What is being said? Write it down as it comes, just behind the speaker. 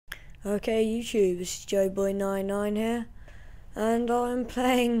Okay, YouTube, this is JoeBoy99 here, and I'm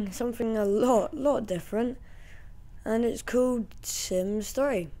playing something a lot different, and it's called Sims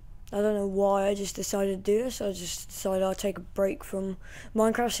 3. I don't know why I just decided to do this. I just decided I'll take a break from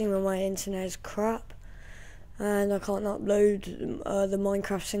Minecraft, seeing that my internet is crap, and I can't upload the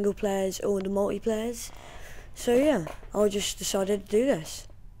Minecraft single players or the multiplayers. So yeah, I just decided to do this.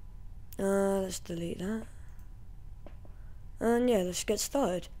 Let's delete that, and yeah, let's get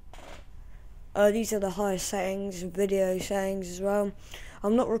started. These are the highest settings, video settings as well.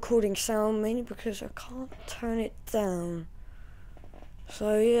 I'm not recording sound mainly because I can't turn it down.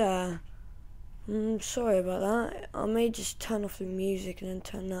 So yeah, I'm sorry about that. I may just turn off the music and then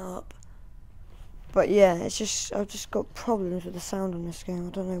turn that up. But yeah, it's just, I've just got problems with the sound on this game. I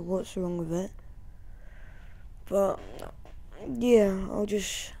don't know what's wrong with it. But yeah, I'll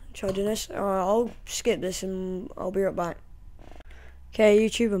just try doing this. Alright, I'll skip this and I'll be right back. Okay,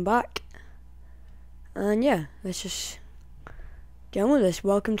 YouTube, I'm back. And yeah, let's just get on with this.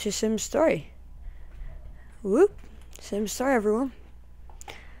 Welcome to Sims 3. Whoop, Sims 3 everyone.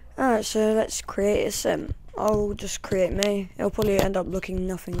 Alright, so let's create a sim. I'll just create me. It'll probably end up looking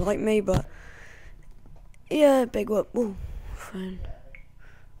nothing like me, but yeah, big whoop. Whoa, fine.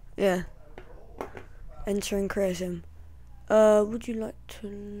 Yeah. Enter and create a sim. Would you like to...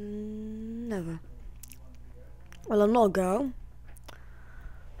 Never. Well, I'm not a girl.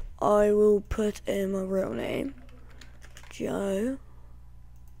 I will put in my real name. Joe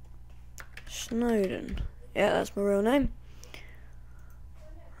Snowden. Yeah, that's my real name.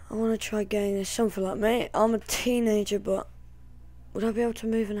 I want to try getting this something like me. I'm a teenager, but would I be able to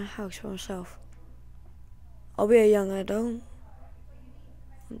move in a house by myself? I'll be a young adult.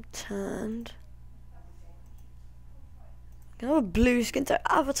 I'm tanned. Can I have a blue skin tone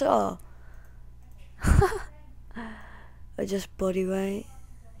avatar? Just body weight.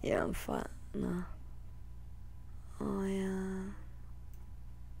 Yeah, I'm fat. No.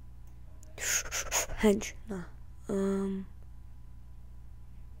 Hench. No.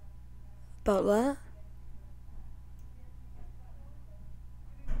 About that.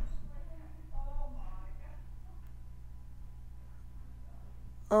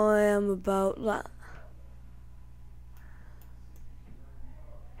 I am about that.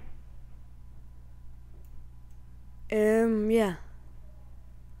 Yeah.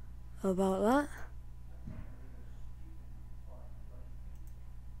 About that.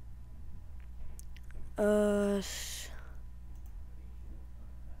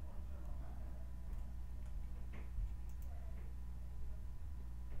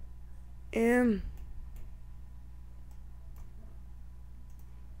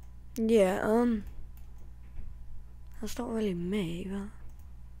 Yeah, that's not really me, but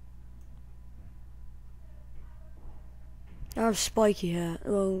I have spiky hair.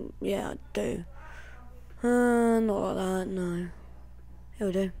 Well, yeah, I do. Not like that, no.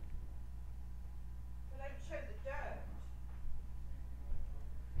 It'll do.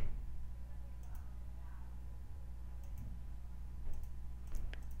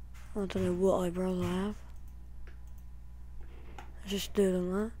 I don't know what eyebrows I have. I just do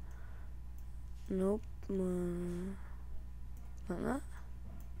them like that. Nope. Like that.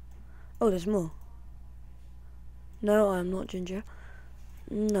 Oh, there's more. No, I'm not ginger.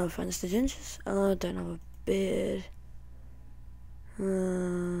 No offense to gingers. I don't have a beard.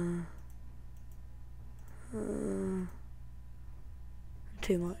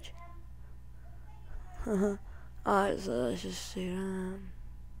 Too much. Alright, so let's just do that.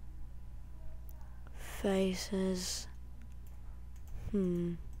 Faces.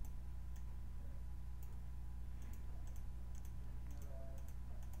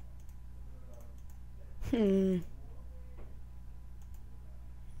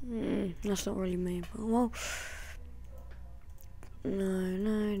 That's not really me, but well. No.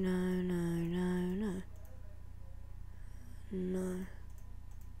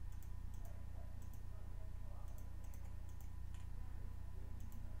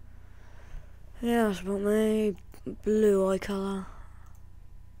 Yeah, that's about me. Blue eye colour.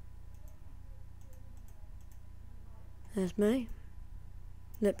 There's me.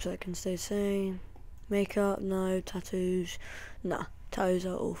 Lips I can stay the same. Makeup, no. Tattoos, nah. Tattoos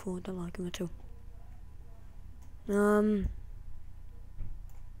are awful. Don't like them at all.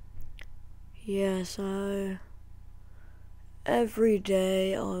 Yeah, so every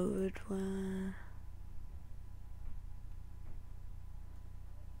day I would wear.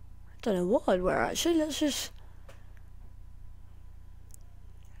 I don't know what I'd wear actually. Let's just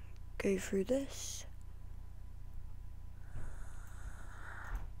go through this.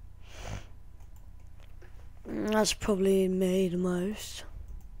 That's probably me the most.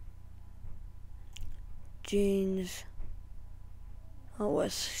 jeans. Oh,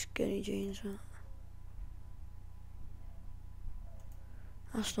 where's skinny jeans at?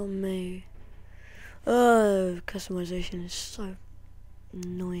 That's not me. Oh, customization is so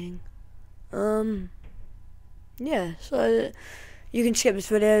annoying. Yeah, so you can skip this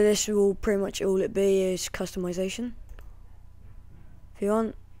video. This will pretty much all it be is customization. If you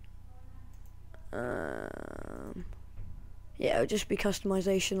want. Yeah, it'll just be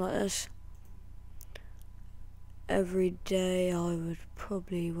customization like this. Every day I would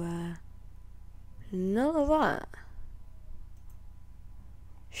probably wear none of that.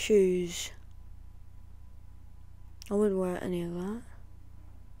 Shoes. I wouldn't wear any of that.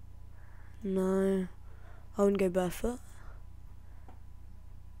 No. I wouldn't go barefoot.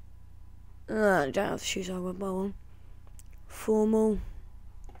 No, I don't have the shoes I would buy one. Formal.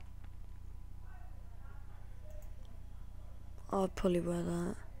 I'd probably wear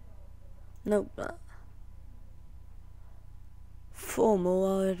that. Nope, that. Formal,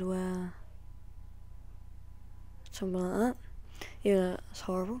 I would wear something like that. Yeah, that's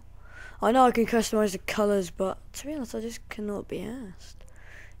horrible. I know I can customise the colours, but to be honest, I just cannot be asked.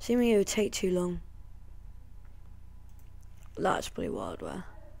 Seemingly it would take too long. That's probably what I'd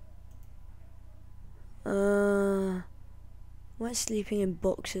wear. Why sleeping in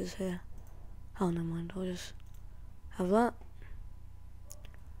boxes here? Oh, never mind, I'll just have that.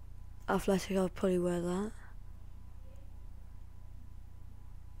 Athletic, I'd probably wear that.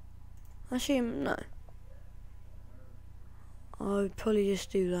 Actually, no. I would probably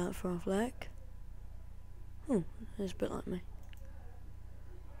just do that for athletic. Oh, that's a bit like me.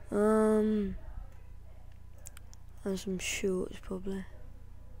 And some shorts probably.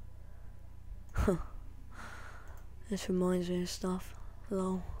 This reminds me of stuff.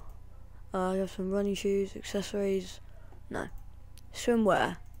 Lol. I have some running shoes, accessories. No.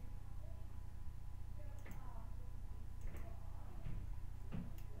 Swimwear.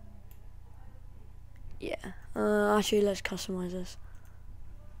 Yeah. Actually, let's customize this.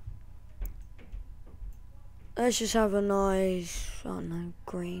 Let's just have a nice, I don't know,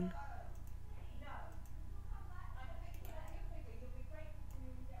 green.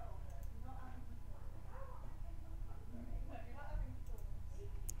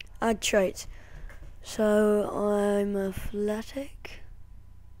 Add traits. So I'm athletic.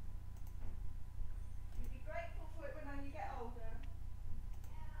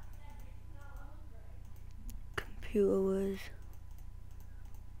 Computer was.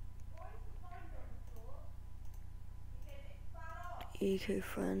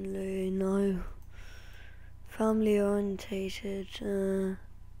 Eco-friendly, no. Family orientated,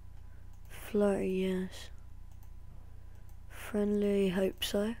 flirty, yes. Friendly, hope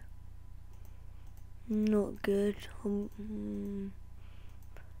so. Not good.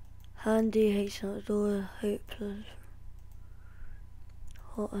 Handy, hates outdoor, hopeless.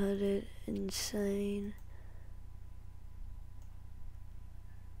 Hot-headed, insane.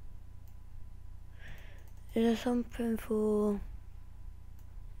 Is there something for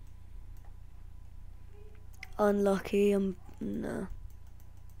unlucky? No.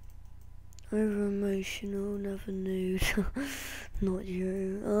 Over emotional, never nude. Not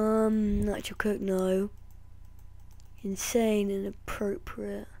you. Natural cook, no. Insane,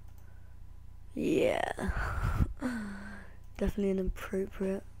 inappropriate. Yeah. Definitely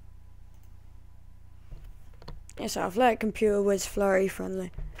inappropriate. Yes, athletic, computer whiz, flurry,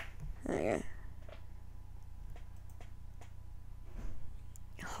 friendly. There you go.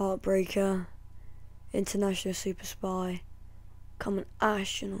 Heartbreaker. International super spy. Common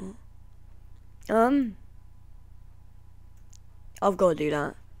astronaut. I've got to do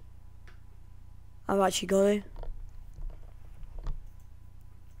that. I've actually got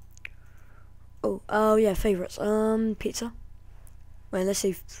to. Oh yeah, favourites. Pizza. Wait, let's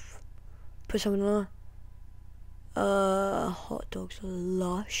see. Put something on there. Hot dogs are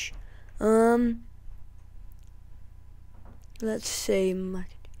lush. Let's see.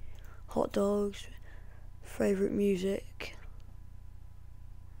 Hot dogs. Favourite music.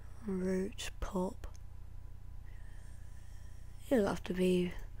 Roots, pop. It'll have to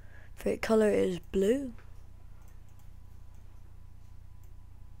be. Favorite colour is blue.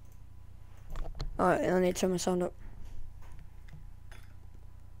 Alright, I need to turn my sound up.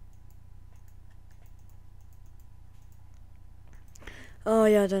 Oh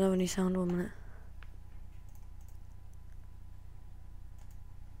yeah, I don't have any sound 1 minute.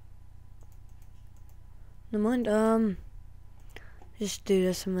 Never mind, just do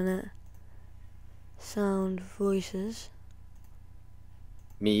this a minute. Sound, voices.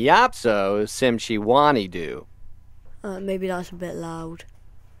 Miyapso Simchiwani do. Maybe that's a bit loud.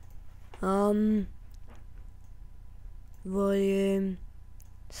 volume,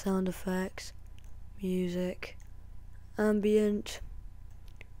 sound effects, music, ambient,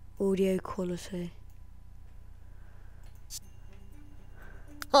 audio quality.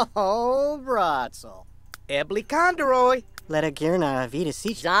 Oh, Bratzel. Ebli Condoroy. Letagirna Vita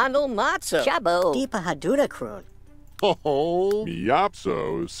Sich. Zondel Matzo. Chabo. Deepa Haduda Kroon. Oh,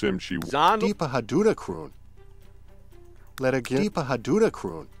 Miapso, Simchi. Zondel. Deepa Haduda Kroon. Deepa Haduda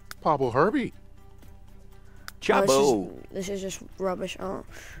Kroon. Pablo Herbie. Chabo. This is just rubbish. I'll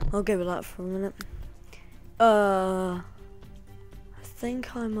go with that for a minute. I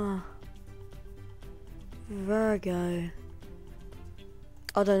think I'm a Virgo.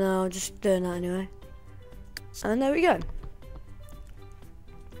 I don't know, I'm just doing that anyway. And there we go.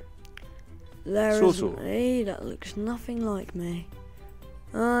 There is me, that looks nothing like me.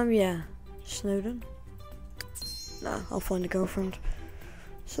 Yeah, Snowden. Nah, I'll find a girlfriend.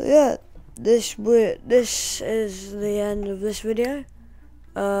 So yeah, this is the end of this video.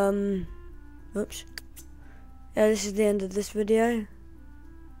 Oops. Yeah, this is the end of this video.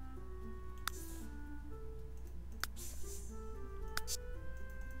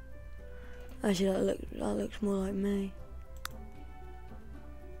 Actually, that looks more like me.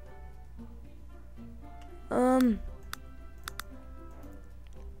 That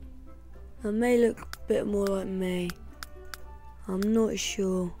may look a bit more like me. I'm not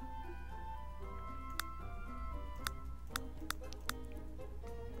sure.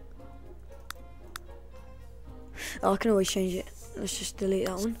 I can always change it. Let's just delete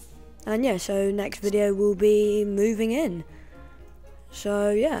that one. And yeah, so next video will be moving in. So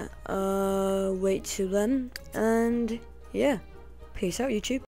yeah, wait till then, and yeah, peace out YouTube.